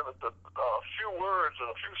thinking that a few words and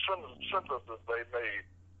a few sentences they made.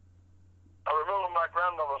 I remember my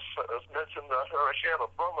grandmother mentioned that she had a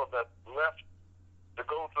brother that left to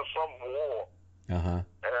go to some war. Uh-huh.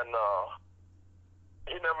 And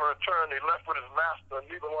he never returned. He left with his master, and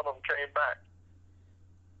neither one of them came back.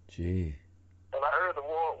 Gee. And I heard the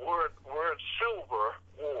word silver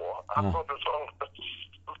war. I thought it was on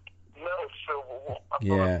metal silver war. I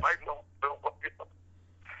thought it was like no silver.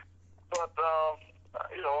 But,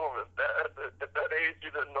 at that age,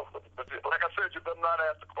 you didn't know. Like I said, you did not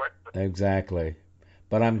ask the question. Exactly.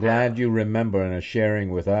 But I'm glad you remember and are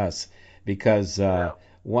sharing with us, because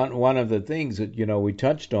one of the things that, we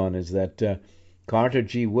touched on is that Carter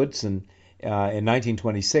G. Woodson, in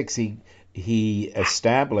 1926, he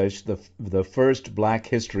established the first Black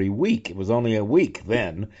History Week. It was only a week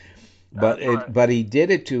then, but he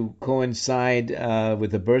did it to coincide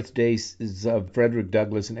with the birthdays of Frederick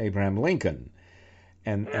Douglass and Abraham Lincoln.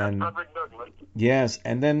 And Frederick Douglass. Yes,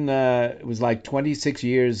 and then it was like 26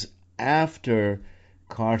 years after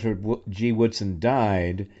Carter G. Woodson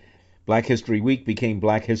died, Black History Week became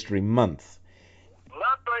Black History Month.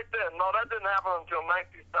 Not right then. No, that didn't happen until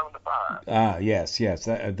 1975. Yes,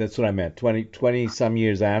 that's what I meant. 20 some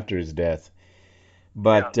years after his death.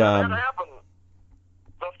 But that happened.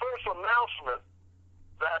 The first announcement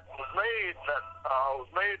that was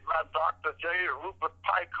made by Dr. J. Rupert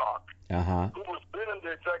Pycock, who was then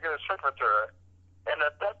the executive secretary, and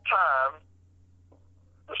at that time,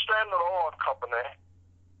 the Standard Oil Company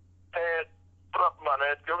had put up money,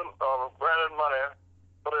 had granted money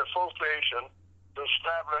for the association to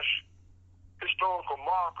establish historical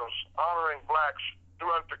markers honoring blacks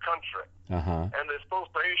throughout the country. And the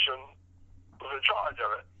association was in charge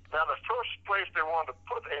of it. Now, the first place they wanted to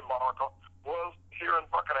put a marker was here in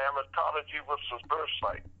Buckingham at Carter G. Woodson's birth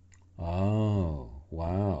site. Oh,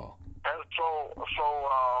 wow. And so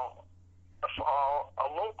a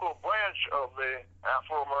local branch of the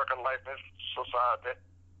Afro-American Life Society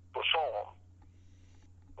was formed.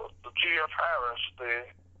 The G.F. Harris, the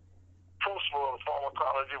principal of the former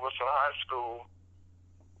Carter G. Woodson High School,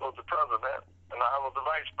 was the president, and I was the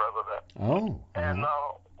vice president. And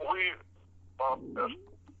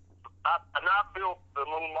I built the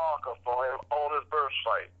little marker for him on his birth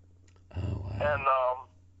site. Oh, wow. And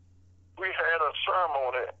we had a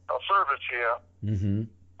ceremony, a service here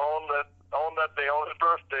on that day, on his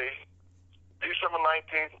birthday, December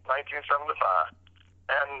 19th, 1975.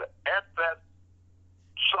 And at that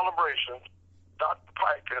celebration, Dr.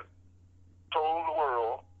 Pickett told the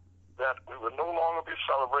world that we would no longer be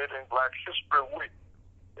celebrating Black History Week.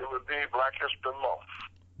 It would be Black History Month.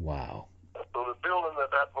 Wow. So the building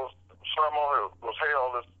that ceremony was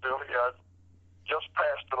held is still here. I just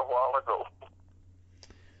passed it a while ago.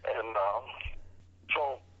 And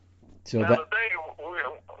today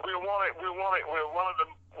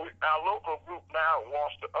our local group now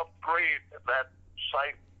wants to upgrade that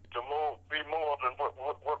site to be more than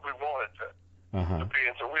what we wanted to be.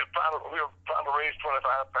 And so we're trying to raise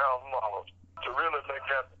 $25,000 to really make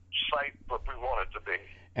that site what we want it to be.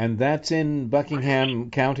 And that's in Buckingham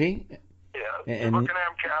County? Yeah, in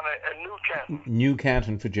Buckingham County and New Canton. New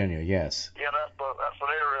Canton, Virginia, yes. Yeah, that's an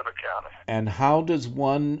area of the county. And how does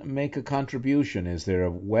one make a contribution? Is there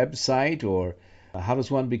a website, or how does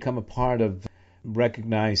one become a part of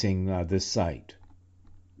recognizing this site?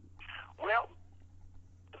 Well,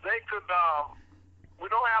 they could, we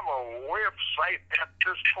don't have a website at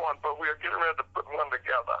this point, but we are getting ready to put one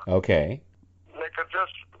together. Okay. They could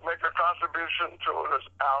just make a contribution to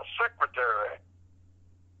our secretary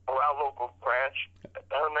of our local branch.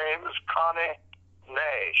 Her name is Connie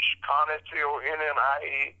Nash. Connie,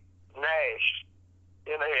 C-O-N-N-I-E, Nash,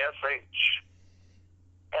 N-A-S-H.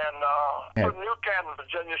 And for New Canton,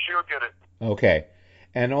 Virginia, she'll get it. Okay.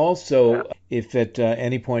 And also, if at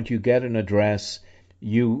any point you get an address,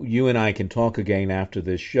 you and I can talk again after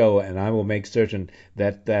this show, and I will make certain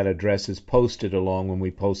that that address is posted along when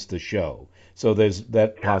we post the show. So there's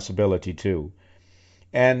that possibility too.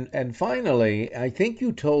 And finally, I think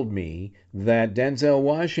you told me that Denzel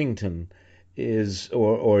Washington is,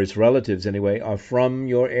 or his relatives anyway, are from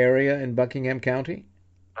your area in Buckingham County?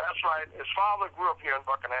 That's right. His father grew up here in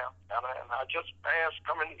Buckingham, and I just passed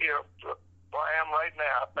coming here to where I am right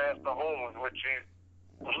now. I passed the home in which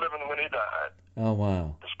he was living when he died. Oh,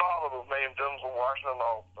 wow. His father was named Denzel Washington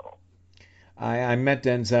also. I met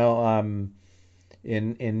Denzel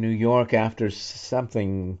in New York after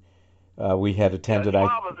something we had attended.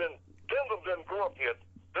 Denzel didn't grow up here.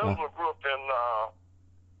 Denzel grew up in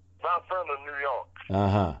Mount Vernon, New York.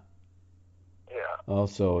 Uh-huh. Yeah.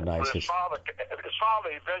 Also a nice But his father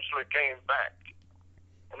eventually came back,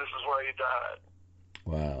 and this is where he died.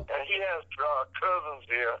 Wow. And he has cousins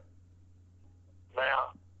here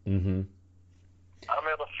now. Mm-hmm. I'm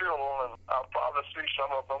at a funeral, and I'll probably see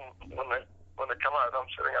some of them when they come out. I'm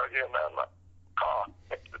sitting out here now in my car.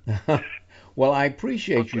 Well, I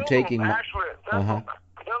appreciate you taking Denzel my... actually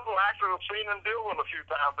was seen in Dillon a few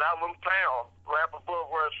times down in the town, right above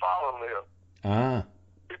where his father lived. Ah.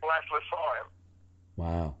 People actually saw him.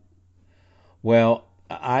 Wow. Well,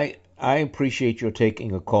 I appreciate your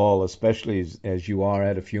taking a call, especially as you are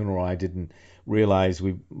at a funeral. I didn't realize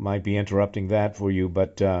we might be interrupting that for you,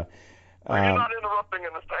 but... Well, you're not interrupting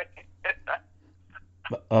anything.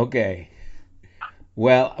 Okay.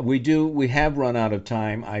 Well, we have run out of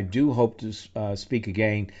time. I do hope to speak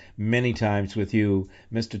again many times with you,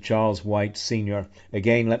 Mr. Charles White, Sr.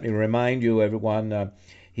 Again, let me remind you, everyone,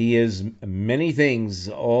 he is many things,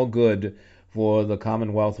 all good for the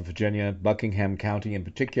Commonwealth of Virginia, Buckingham County in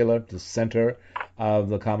particular, the center of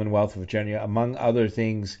the Commonwealth of Virginia. Among other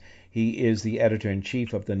things, he is the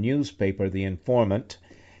editor-in-chief of the newspaper, The Informant,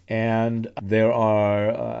 and there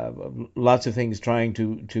are lots of things trying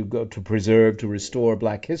to preserve, to restore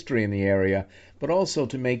black history in the area, but also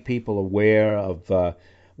to make people aware of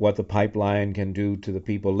what the pipeline can do to the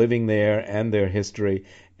people living there and their history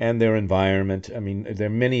and their environment. I mean, there are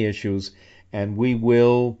many issues, and we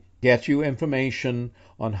will get you information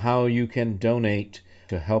on how you can donate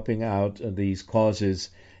to helping out these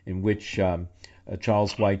causes in which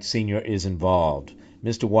Charles White Sr. is involved.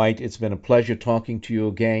 Mr. White, it's been a pleasure talking to you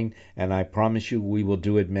again, and I promise you we will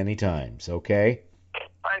do it many times, okay?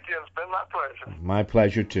 Thank you. It's been my pleasure. My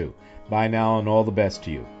pleasure, too. Bye now, and all the best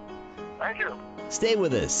to you. Thank you. Stay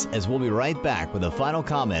with us, as we'll be right back with a final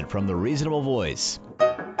comment from the Reasonable Voice.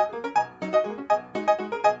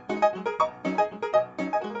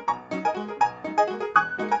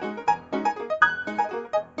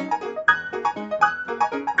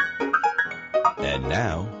 And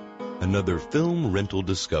now, another film rental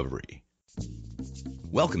discovery.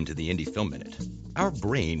 Welcome to the Indie Film Minute. Our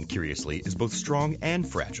brain, curiously, is both strong and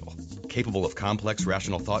fragile, capable of complex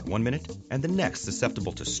rational thought one minute, and the next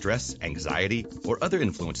susceptible to stress, anxiety, or other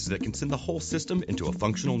influences that can send the whole system into a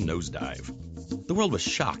functional nosedive. The world was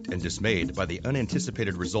shocked and dismayed by the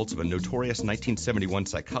unanticipated results of a notorious 1971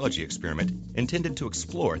 psychology experiment intended to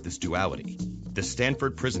explore this duality. The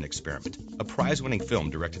Stanford Prison Experiment, a prize-winning film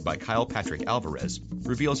directed by Kyle Patrick Alvarez,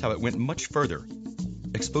 reveals how it went much further,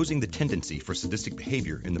 exposing the tendency for sadistic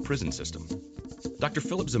behavior in the prison system. Dr.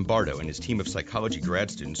 Philip Zimbardo and his team of psychology grad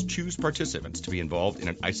students choose participants to be involved in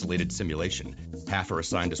an isolated simulation. Half are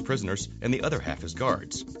assigned as prisoners, and the other half as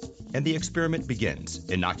guards. And the experiment begins,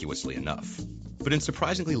 innocuously enough. But in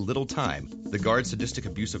surprisingly little time, the guards' sadistic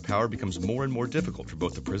abuse of power becomes more and more difficult for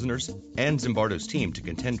both the prisoners and Zimbardo's team to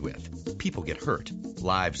contend with. People get hurt.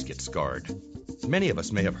 Lives get scarred. Many of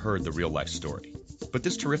us may have heard the real-life story. But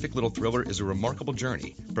this terrific little thriller is a remarkable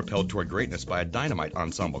journey, propelled toward greatness by a dynamite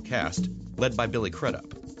ensemble cast, led by Billy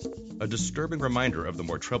Crudup. A disturbing reminder of the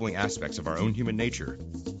more troubling aspects of our own human nature.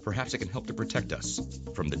 Perhaps it can help to protect us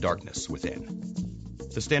from the darkness within.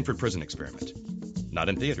 The Stanford Prison Experiment. Not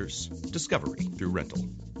in theaters. Discovery through rental.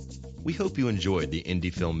 We hope you enjoyed the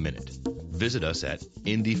Indie Film Minute. Visit us at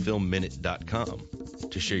indiefilmminute.com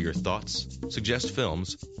to share your thoughts, suggest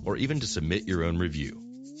films, or even to submit your own review.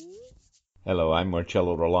 Hello, I'm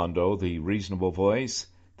Marcello Rolando, the Reasonable Voice,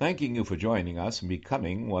 thanking you for joining us and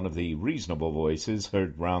becoming one of the reasonable voices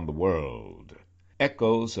heard round the world.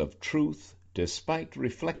 Echoes of truth despite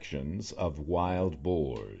reflections of wild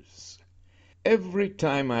boars. Every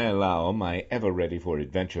time I allow my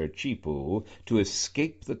ever-ready-for-adventure Chipu to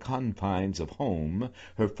escape the confines of home,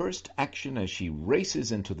 her first action as she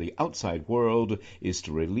races into the outside world is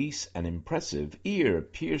to release an impressive,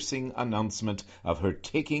 ear-piercing announcement of her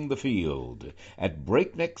taking the field, at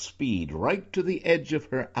breakneck speed right to the edge of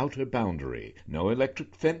her outer boundary. No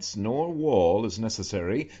electric fence nor wall is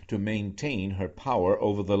necessary to maintain her power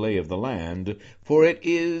over the lay of the land, for it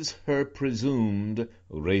is her presumed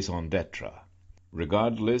raison d'etre.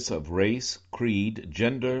 Regardless of race, creed,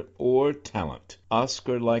 gender, or talent,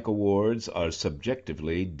 Oscar-like awards are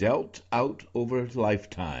subjectively dealt out over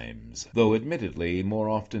lifetimes, though admittedly more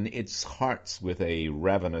often it's hearts with a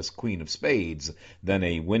ravenous Queen of Spades than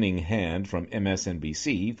a winning hand from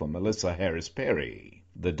MSNBC for Melissa Harris Perry.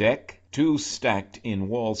 The deck, too stacked in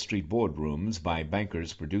Wall Street boardrooms by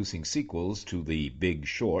bankers producing sequels to The Big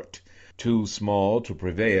Short, too small to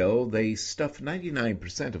prevail, they stuff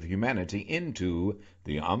 99% of humanity into,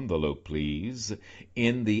 the envelope please,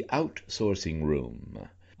 in the outsourcing room.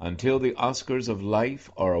 Until the Oscars of life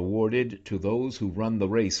are awarded to those who run the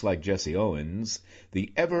race like Jesse Owens,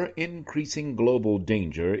 the ever-increasing global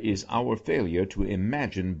danger is our failure to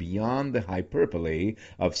imagine beyond the hyperbole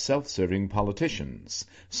of self-serving politicians,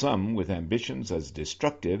 some with ambitions as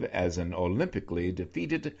destructive as an Olympically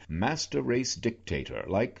defeated master race dictator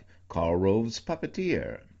like Karl Rove's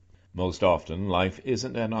Puppeteer. Most often, life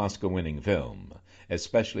isn't an Oscar-winning film,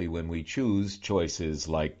 especially when we choose choices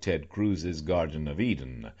like Ted Cruz's Garden of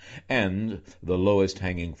Eden and the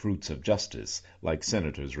lowest-hanging fruits of justice, like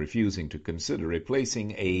senators refusing to consider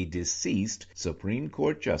replacing a deceased Supreme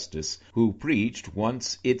Court justice who preached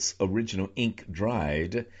once its original ink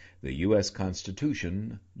dried, the U.S.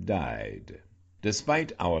 Constitution died.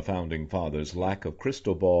 Despite our founding fathers' lack of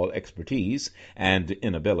crystal ball expertise and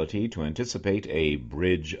inability to anticipate a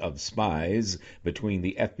bridge of spies between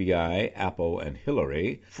the FBI, Apple, and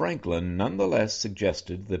Hillary, Franklin nonetheless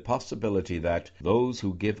suggested the possibility that those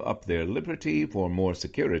who give up their liberty for more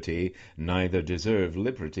security neither deserve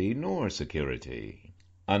liberty nor security.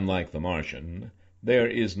 Unlike the Martian, there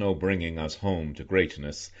is no bringing us home to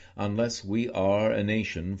greatness unless we are a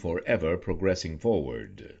nation forever progressing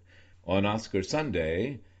forward. On Oscar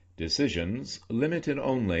Sunday, decisions, limited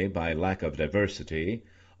only by lack of diversity,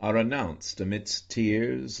 are announced amidst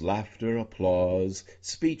tears, laughter, applause,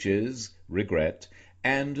 speeches, regret,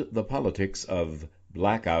 and the politics of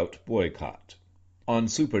blackout boycott. On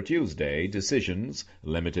Super Tuesday, decisions,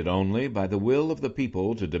 limited only by the will of the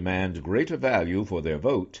people to demand greater value for their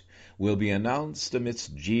vote, will be announced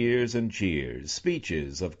amidst jeers and cheers,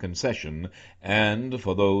 speeches of concession, and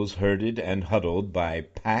for those herded and huddled by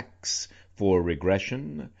PACs for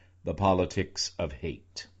regression, the politics of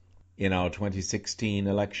hate. In our 2016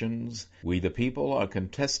 elections, we the people are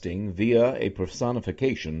contesting via a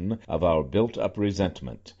personification of our built-up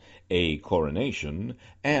resentment, a coronation,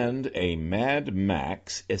 and a Mad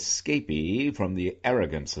Max escapee from the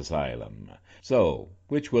arrogance asylum. So,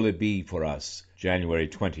 which will it be for us, January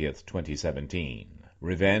 20th, 2017?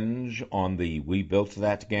 Revenge on the We Built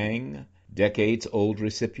That gang? Decades-old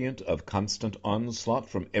recipient of constant onslaught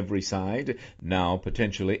from every side, now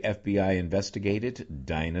potentially FBI-investigated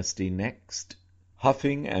Dynasty Next?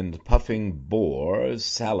 Huffing and puffing bores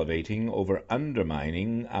salivating over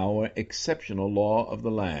undermining our exceptional law of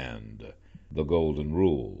the land, the Golden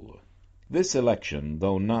Rule. This election,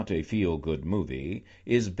 though not a feel-good movie,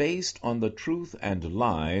 is based on the truth and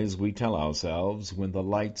lies we tell ourselves when the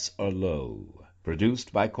lights are low.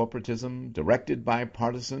 Produced by corporatism, directed by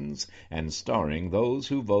partisans, and starring those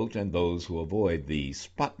who vote and those who avoid the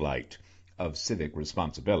spotlight of civic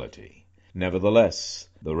responsibility. Nevertheless,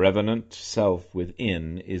 the revenant self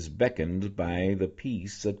within is beckoned by the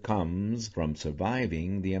peace that comes from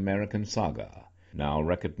surviving the American saga, now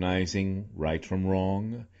recognizing right from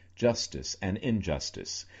wrong, justice and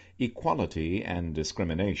injustice, equality and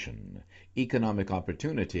discrimination, economic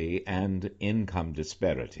opportunity and income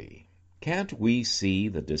disparity. Can't we see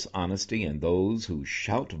the dishonesty in those who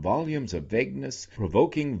shout volumes of vagueness,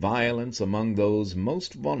 provoking violence among those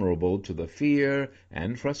most vulnerable to the fear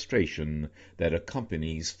and frustration that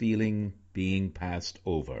accompanies feeling being passed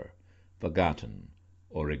over, forgotten,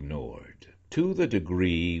 or ignored? To the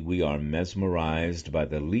degree we are mesmerized by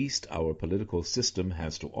the least our political system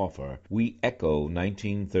has to offer, we echo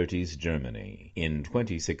 1930s Germany. In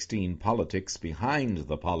 2016, politics behind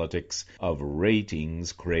the politics of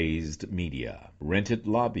ratings-crazed media, rented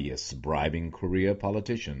lobbyists bribing career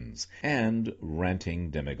politicians, and ranting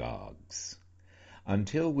demagogues.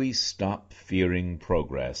 Until we stop fearing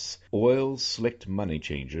progress, oil-slicked money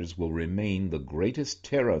changers will remain the greatest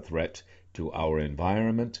terror threat to our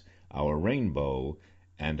environment, our rainbow,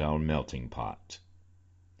 and our melting pot.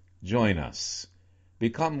 Join us.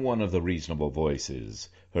 Become one of the reasonable voices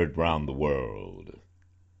heard round the world.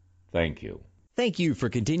 Thank you. Thank you for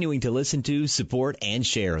continuing to listen to, support, and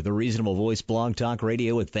share the Reasonable Voice Blog Talk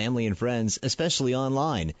Radio with family and friends, especially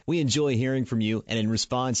online. We enjoy hearing from you, and in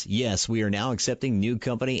response, yes, we are now accepting new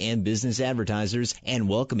company and business advertisers and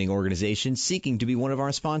welcoming organizations seeking to be one of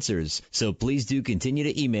our sponsors. So please do continue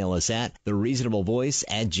to email us at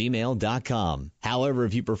thereasonablevoice@gmail.com. However,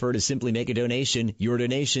 if you prefer to simply make a donation, your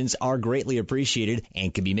donations are greatly appreciated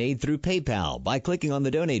and can be made through PayPal by clicking on the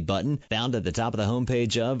donate button found at the top of the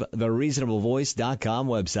homepage of thereasonablevoice.com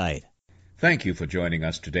website. Thank you for joining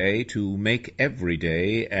us today to make every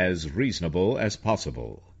day as reasonable as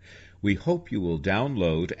possible. We hope you will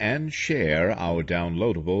download and share our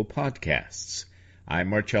downloadable podcasts. I'm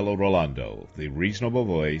Marcello Rolando, the Reasonable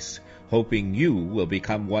Voice, hoping you will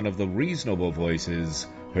become one of the reasonable voices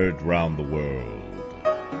heard round the world.